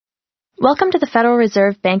Welcome to the Federal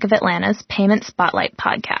Reserve Bank of Atlanta's Payment Spotlight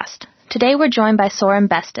podcast. Today we're joined by Soren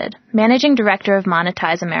Bested, Managing Director of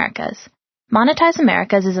Monetize Americas. Monetize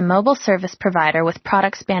Americas is a mobile service provider with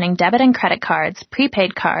products spanning debit and credit cards,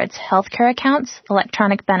 prepaid cards, healthcare accounts,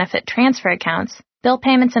 electronic benefit transfer accounts, bill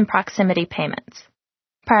payments, and proximity payments.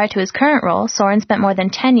 Prior to his current role, Soren spent more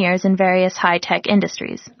than 10 years in various high-tech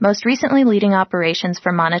industries, most recently leading operations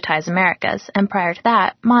for Monetize Americas, and prior to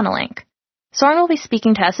that, Monolink. Soren will be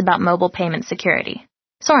speaking to us about mobile payment security.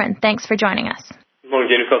 Soren, thanks for joining us. Good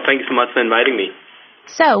morning, Jennifer. Thank you so much for inviting me.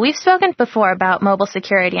 So, we've spoken before about mobile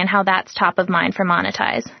security and how that's top of mind for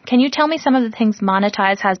Monetize. Can you tell me some of the things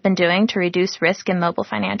Monetize has been doing to reduce risk in mobile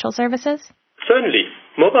financial services? Certainly.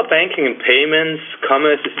 Mobile banking and payments,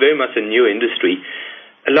 commerce is very much a new industry.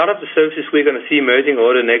 A lot of the services we're going to see emerging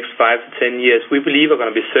over the next 5 to 10 years, we believe are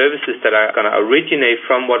going to be services that are going to originate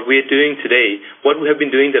from what we're doing today, what we have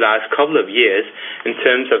been doing the last couple of years in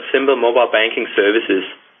terms of simple mobile banking services.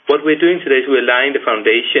 What we're doing today is we're laying the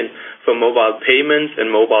foundation for mobile payments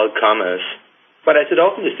and mobile commerce. But as it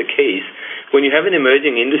often is the case, when you have an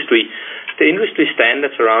emerging industry, the industry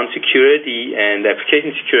standards around security and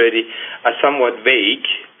application security are somewhat vague,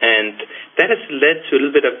 and that has led to a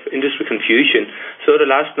little bit of industry confusion. So the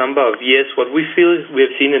last number of years, what we feel we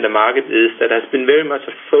have seen in the market is that has been very much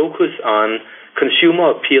a focus on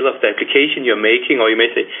consumer appeal of the application you're making, or you may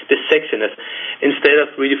say the sexiness, instead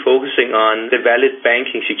of really focusing on the valid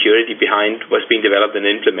banking security behind what's being developed and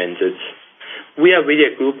implemented. We are really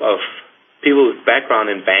a group of people with background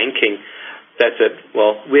in banking that said,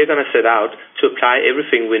 well, we're going to set out to apply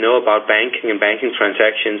everything we know about banking and banking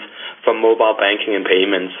transactions for mobile banking and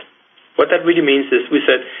payments. What that really means is we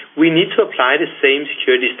said we need to apply the same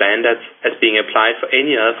security standards as being applied for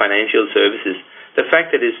any other financial services. The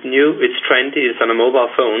fact that it's new, it's trendy, it's on a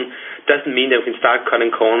mobile phone, doesn't mean that we can start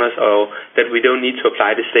cutting corners or that we don't need to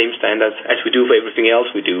apply the same standards as we do for everything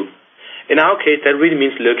else we do. In our case, that really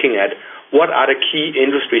means looking at what are the key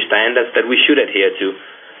industry standards that we should adhere to.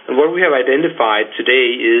 And what we have identified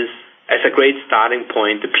today is, as a great starting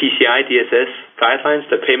point, the PCI DSS guidelines,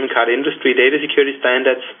 the Payment Card Industry Data Security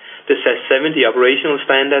Standards, the SAS 70 operational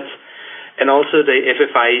standards, and also the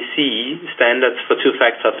FFIEC standards for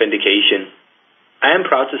two-factor authentication. I am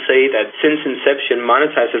proud to say that since inception,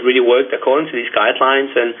 Monetize has really worked according to these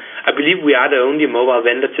guidelines, and I believe we are the only mobile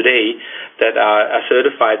vendor today that are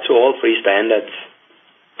certified to all three standards.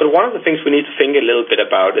 But one of the things we need to think a little bit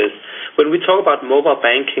about is when we talk about mobile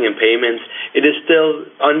banking and payments, it is still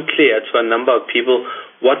unclear to a number of people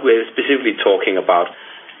what we're specifically talking about.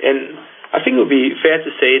 And I think it would be fair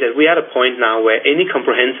to say that we are at a point now where any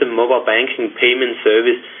comprehensive mobile banking payment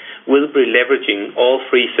service will be leveraging all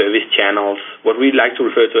three service channels, what we like to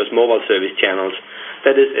refer to as mobile service channels.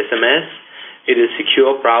 That is SMS, it is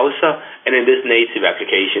secure browser, and it is native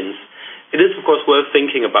applications. It is, of course, worth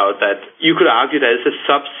thinking about that. You could argue that it's a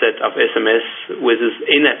subset of SMS with its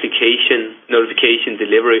in-application notification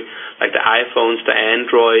delivery, like the iPhones, the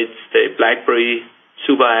Androids, the BlackBerry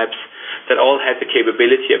super apps, that all have the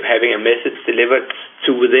capability of having a message delivered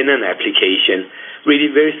to within an application. Really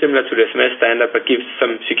very similar to the SMS standard, but gives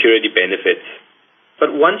some security benefits.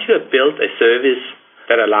 But once you have built a service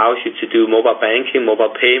that allows you to do mobile banking,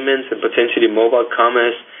 mobile payments, and potentially mobile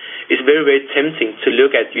commerce, it's very, very tempting to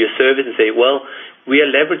look at your service and say, well, we are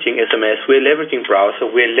leveraging SMS, we're leveraging browser,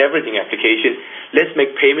 we're leveraging application. Let's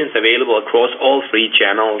make payments available across all three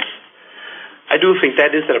channels. I do think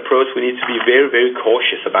that is an approach we need to be very, very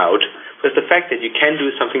cautious about, because the fact that you can do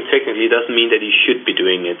something technically doesn't mean that you should be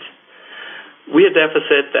doing it. We have therefore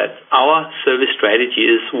said that our service strategy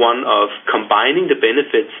is one of combining the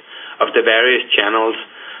benefits of the various channels.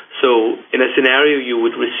 So in a scenario, you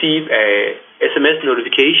would receive a SMS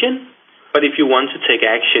notification, but if you want to take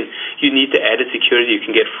action, you need the added security you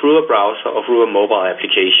can get through a browser or through a mobile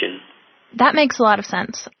application. That makes a lot of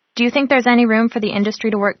sense. Do you think there's any room for the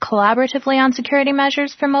industry to work collaboratively on security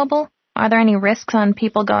measures for mobile? Are there any risks on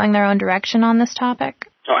people going their own direction on this topic?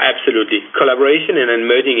 Oh, absolutely. Collaboration in an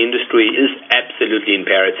emerging industry is absolutely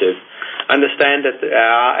imperative. Understand that there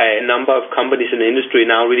are a number of companies in the industry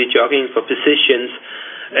now really jockeying for positions,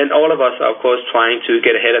 and all of us are, of course, trying to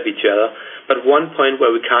get ahead of each other. But one point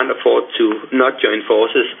where we can't afford to not join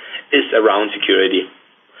forces is around security.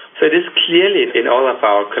 So it is clearly in all of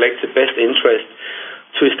our collective best interest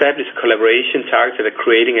to establish a collaboration targeted at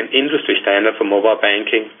creating an industry standard for mobile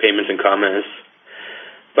banking, payments, and commerce.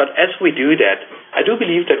 But as we do that, I do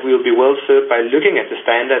believe that we will be well served by looking at the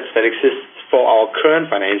standards that exist for our current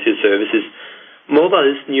financial services. Mobile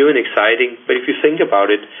is new and exciting, but if you think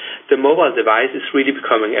about it, the mobile device is really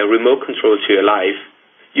becoming a remote control to your life.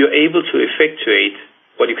 You're able to effectuate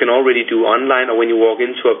what you can already do online or when you walk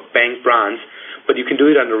into a bank branch, but you can do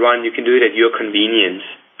it on the run, you can do it at your convenience.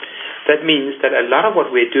 That means that a lot of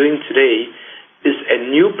what we're doing today is a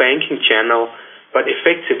new banking channel, but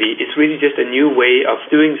effectively it's really just a new way of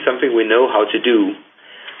doing something we know how to do.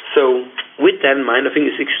 So with that in mind, I think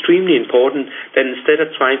it's extremely important that instead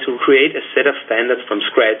of trying to create a set of standards from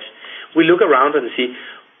scratch, we look around and see,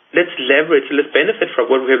 let's benefit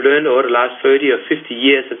from what we have learned over the last 30 or 50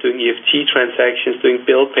 years of doing EFT transactions, doing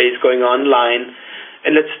bill pays, going online,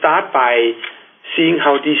 and let's start by seeing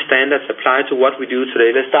how these standards apply to what we do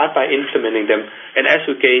today. Let's start by implementing them. And as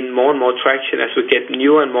we gain more and more traction, as we get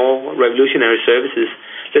newer and more revolutionary services,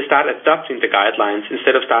 let's start adopting the guidelines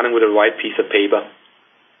instead of starting with a white piece of paper.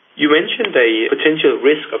 You mentioned a potential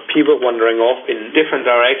risk of people wandering off in different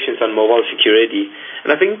directions on mobile security.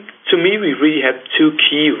 And I think, to me, we really have two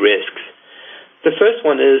key risks. The first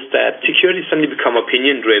one is that security suddenly become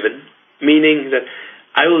opinion-driven, meaning that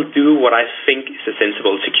I will do what I think is a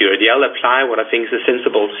sensible security. I'll apply what I think is a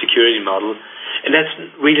sensible security model. And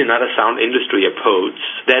that's really not a sound industry approach.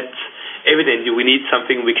 That's evidently we need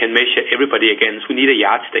something we can measure everybody against. We need a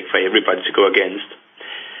yardstick for everybody to go against.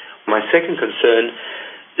 My second concern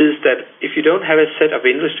is that if you don't have a set of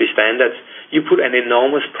industry standards, you put an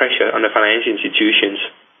enormous pressure on the financial institutions.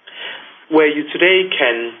 Where you today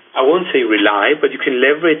can, I won't say rely, but you can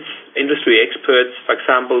leverage industry experts, for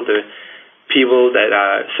example, the people that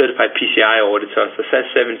are certified PCI auditors, the SAS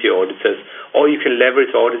 70 auditors, or you can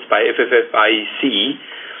leverage audits by FFFIEC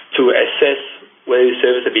to assess whether the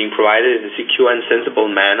services are being provided in a secure and sensible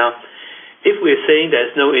manner. If we're saying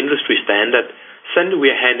there's no industry standard, suddenly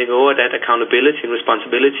we are handing over that accountability and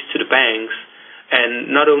responsibility to the banks,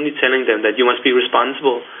 and not only telling them that you must be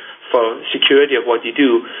responsible for security of what you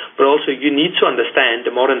do, but also you need to understand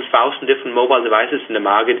the more than 1,000 different mobile devices in the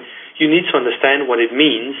market. You need to understand what it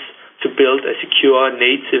means to build a secure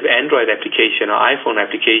native Android application or iPhone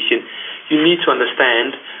application. You need to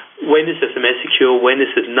understand when is SMS secure, when is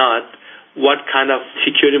it not, what kind of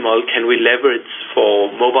security model can we leverage for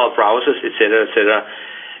mobile browsers, etc., etc.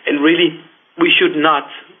 And really, we should not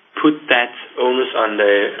put that onus on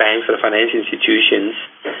the banks or the financial institutions.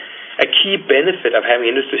 A key benefit of having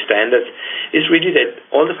industry standards is really that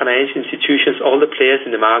all the financial institutions, all the players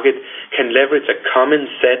in the market can leverage a common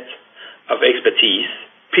set of expertise.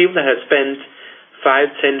 People that have spent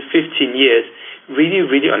 5, 10, 15 years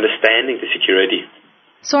really understanding the security.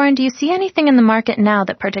 Soren, do you see anything in the market now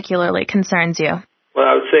that particularly concerns you? Well,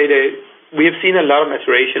 I would say that we have seen a lot of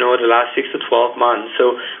maturation over the last 6 to 12 months.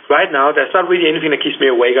 So right now, there's not really anything that keeps me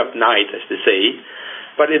awake at night, as they say.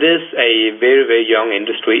 But it is a very, very young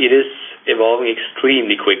industry. It is evolving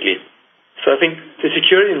extremely quickly. So I think the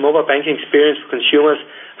security and mobile banking experience for consumers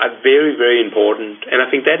are very, very important. And I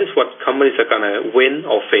think that is what companies are going to win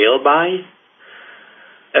or fail by.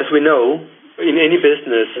 As we know, in any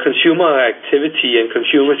business, consumer activity and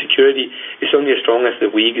consumer security is only as strong as the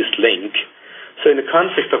weakest link. So in the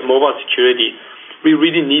context of mobile security, we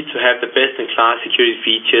really need to have the best-in-class security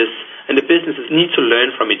features, and the businesses need to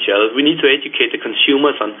learn from each other. We need to educate the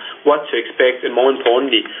consumers on what to expect and, more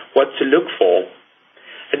importantly, what to look for.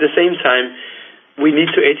 At the same time, we need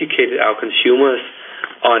to educate our consumers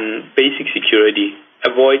on basic security.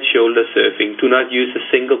 Avoid shoulder surfing. Do not use a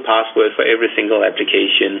single password for every single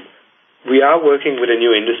application. We are working with a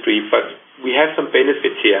new industry, but we have some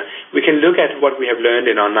benefits here. We can look at what we have learned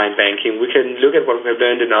in online banking. We can look at what we have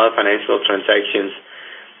learned in other financial transactions.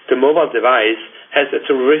 The mobile device has a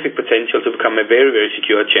terrific potential to become a very, very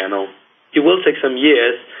secure channel. It will take some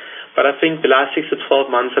years, but I think the last 6 to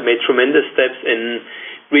 12 months have made tremendous steps in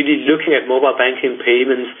really looking at mobile banking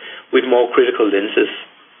payments with more critical lenses.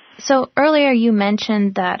 So earlier you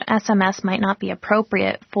mentioned that SMS might not be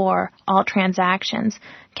appropriate for all transactions.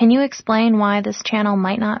 Can you explain why this channel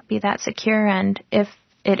might not be that secure? And if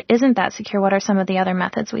it isn't that secure, what are some of the other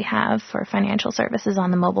methods we have for financial services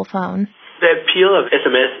on the mobile phone? The appeal of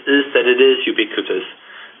SMS is that it is ubiquitous.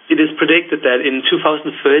 It is predicted that in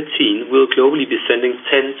 2013 we'll globally be sending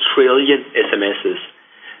 10 trillion SMSs.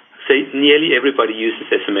 So nearly everybody uses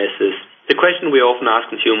SMSs. The question we often ask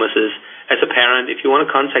consumers is, as a parent, if you want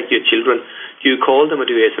to contact your children, do you call them or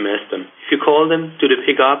do you SMS them? If you call them, do they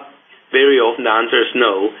pick up? Very often the answer is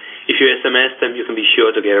no. If you SMS them, you can be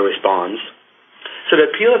sure to get a response. So the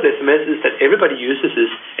appeal of the SMS is that everybody uses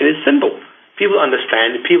this, and it's simple. People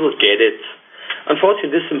understand it. People get it.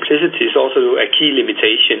 Unfortunately, this simplicity is also a key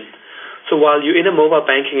limitation. So while you're in a mobile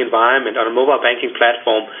banking environment, on a mobile banking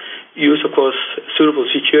platform, use, of course, suitable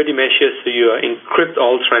security measures, so you encrypt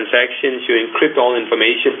all transactions, you encrypt all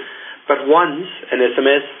information. But once an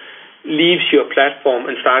SMS leaves your platform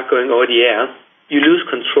and starts going over the air, you lose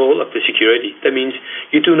control of the security. That means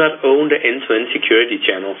you do not own the end-to-end security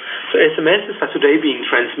channel. So SMSs are today being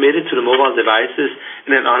transmitted to the mobile devices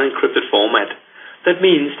in an unencrypted format. That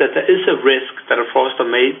means that there is a risk that a fraudster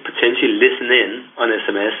may potentially listen in on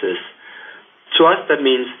SMSs. To us, that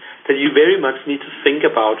means that you very much need to think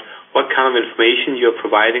about what kind of information you're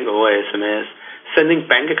providing over SMS.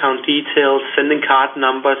 Sending bank account details, sending card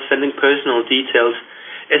numbers, sending personal details.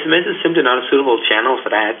 SMS is simply not a suitable channel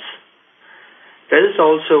for that. There is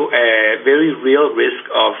also a very real risk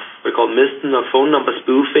of what we call MISTN or phone number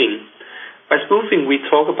spoofing. By spoofing, we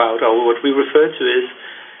talk about, or what we refer to is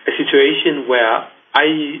a situation where I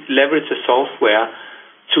leverage a software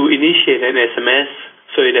to initiate an SMS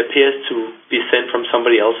so it appears to be sent from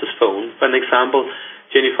somebody else's phone. For an example,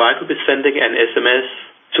 Jennifer, I could be sending an SMS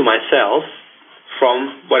to myself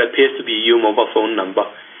from what appears to be your mobile phone number.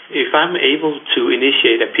 If I'm able to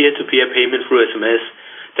initiate a peer-to-peer payment through SMS,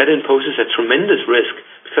 that imposes a tremendous risk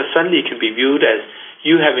because suddenly it can be viewed as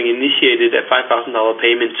you having initiated a $5,000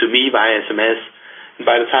 payment to me via SMS. And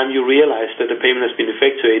by the time you realize that the payment has been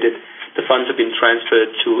effectuated, the funds have been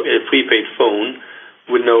transferred to a prepaid phone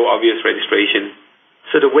with no obvious registration.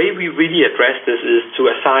 So the way we really address this is to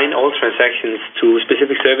assign all transactions to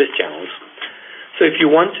specific service channels. So if you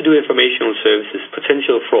want to do informational services,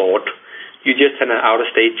 potential fraud, you just had an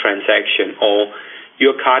out-of-state transaction or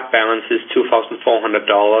your card balance is $2,400.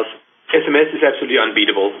 SMS is absolutely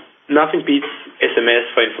unbeatable. Nothing beats SMS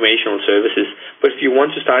for informational services. But if you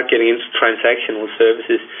want to start getting into transactional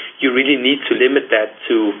services, you really need to limit that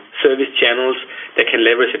to service channels that can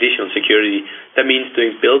leverage additional security. That means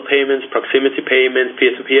doing bill payments, proximity payments,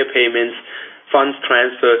 peer-to-peer payments, funds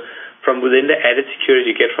transfer from within the added security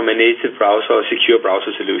you get from a native browser or secure browser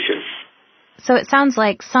solution. So it sounds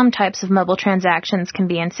like some types of mobile transactions can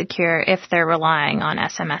be insecure if they're relying on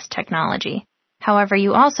SMS technology. However,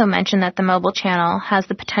 you also mentioned that the mobile channel has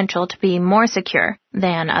the potential to be more secure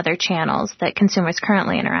than other channels that consumers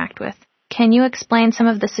currently interact with. Can you explain some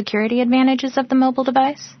of the security advantages of the mobile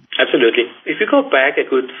device? Absolutely. If you go back a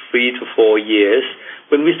good 3 to 4 years,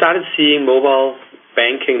 when we started seeing mobile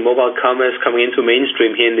banking, mobile commerce coming into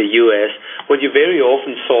mainstream here in the US, what you very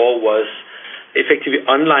often saw was effectively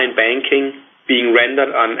online banking being rendered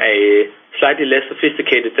on a slightly less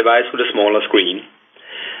sophisticated device with a smaller screen.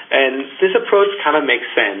 And this approach kind of makes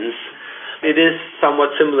sense. It is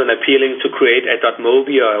somewhat similar and appealing to create a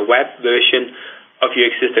 .mobi or a web version of your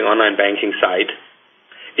existing online banking site.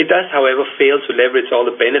 It does, however, fail to leverage all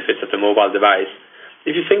the benefits of the mobile device.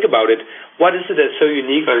 If you think about it, what is it that's so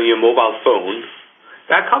unique on your mobile phone?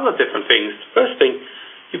 There are a couple of different things. First thing,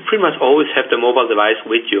 you pretty much always have the mobile device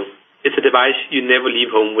with you. It's a device you never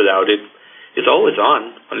leave home without it. It's always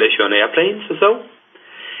on, unless you're on airplanes or so.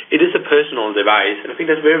 It is a personal device, and I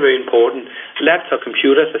think that's very, very important. Laptop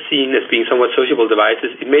computers are seen as being somewhat sociable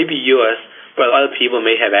devices. It may be yours, but other people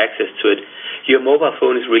may have access to it. Your mobile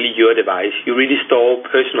phone is really your device. You really store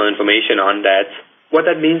personal information on that.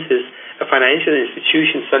 What that means is a financial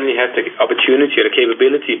institution suddenly has the opportunity or the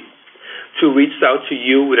capability to reach out to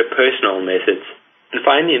you with a personal message. And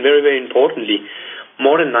finally, and very, very importantly,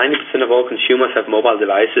 more than 90% of all consumers have mobile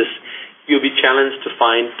devices. You'll be challenged to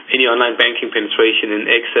find any online banking penetration in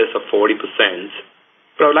excess of 40%.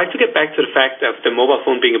 But I would like to get back to the fact of the mobile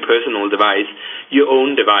phone being a personal device, your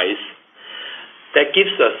own device. That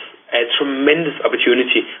gives us a tremendous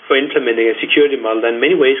opportunity for implementing a security model that in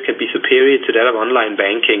many ways can be superior to that of online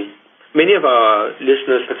banking. Many of our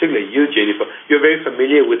listeners, particularly you, Jennifer, you're very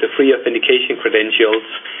familiar with the free authentication credentials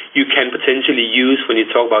you can potentially use when you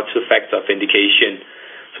talk about two-factor authentication.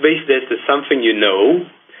 So basically, there's something you know,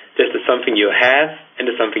 there's something you have, and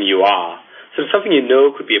there's something you are. So something you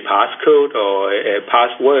know could be a passcode or a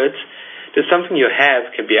password. There's something you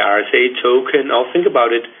have can be an RSA token, or think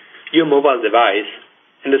about it, your mobile device.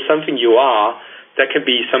 And there's something you are that can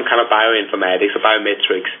be some kind of bioinformatics or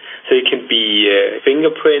biometrics. So it can be a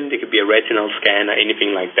fingerprint, it could be a retinal scan, or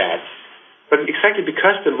anything like that. But exactly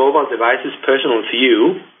because the mobile device is personal to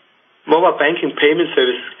you, mobile banking payment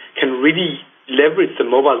service can really leverage the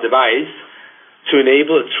mobile device to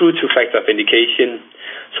enable a true two-factor authentication.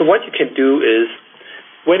 So what you can do is,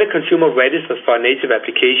 when a consumer registers for a native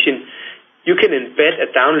application, you can embed a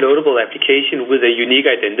downloadable application with a unique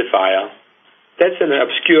identifier. That's an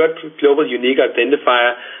obscure global unique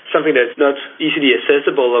identifier, something that's not easily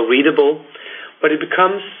accessible or readable, but it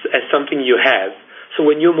becomes as something you have. So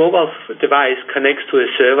when your mobile device connects to a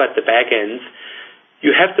server at the back end, you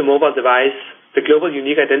have the mobile device, the global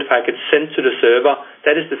unique identifier gets sent to the server.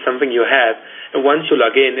 That is something you have. And once you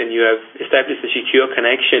log in and you have established a secure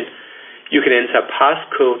connection, you can enter a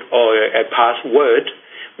passcode or a password,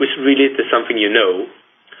 which really is something you know.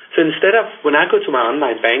 So instead of, when I go to my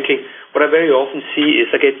online banking, what I very often see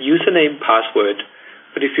is I get username, password.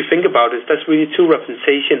 But if you think about it, that's really two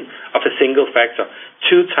representation of a single factor.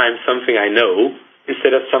 2 times something I know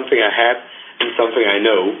instead of something I have and something I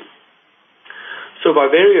know. So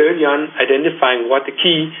by very early on identifying what the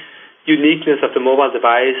key uniqueness of the mobile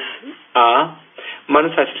device are,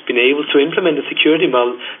 Monetize has been able to implement a security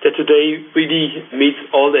model that today really meets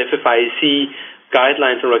all the FFIEC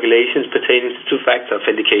guidelines and regulations pertaining to two-factor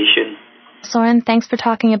authentication. Soren, thanks for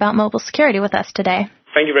talking about mobile security with us today.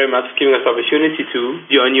 Thank you very much for giving us the opportunity to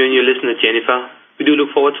join you and your listener, Jennifer. We do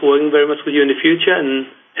look forward to working very much with you in the future and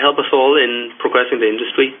help us all in progressing the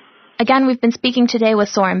industry. Again, we've been speaking today with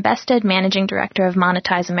Soren Bested, Managing Director of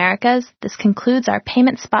Monetize Americas. This concludes our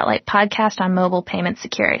Payment Spotlight podcast on mobile payment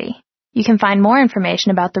security. You can find more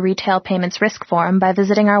information about the Retail Payments Risk Forum by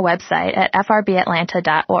visiting our website at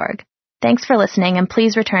frbatlanta.org. Thanks for listening, and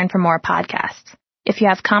please return for more podcasts. If you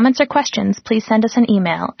have comments or questions, please send us an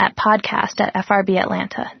email at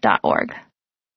podcast@frbatlanta.org.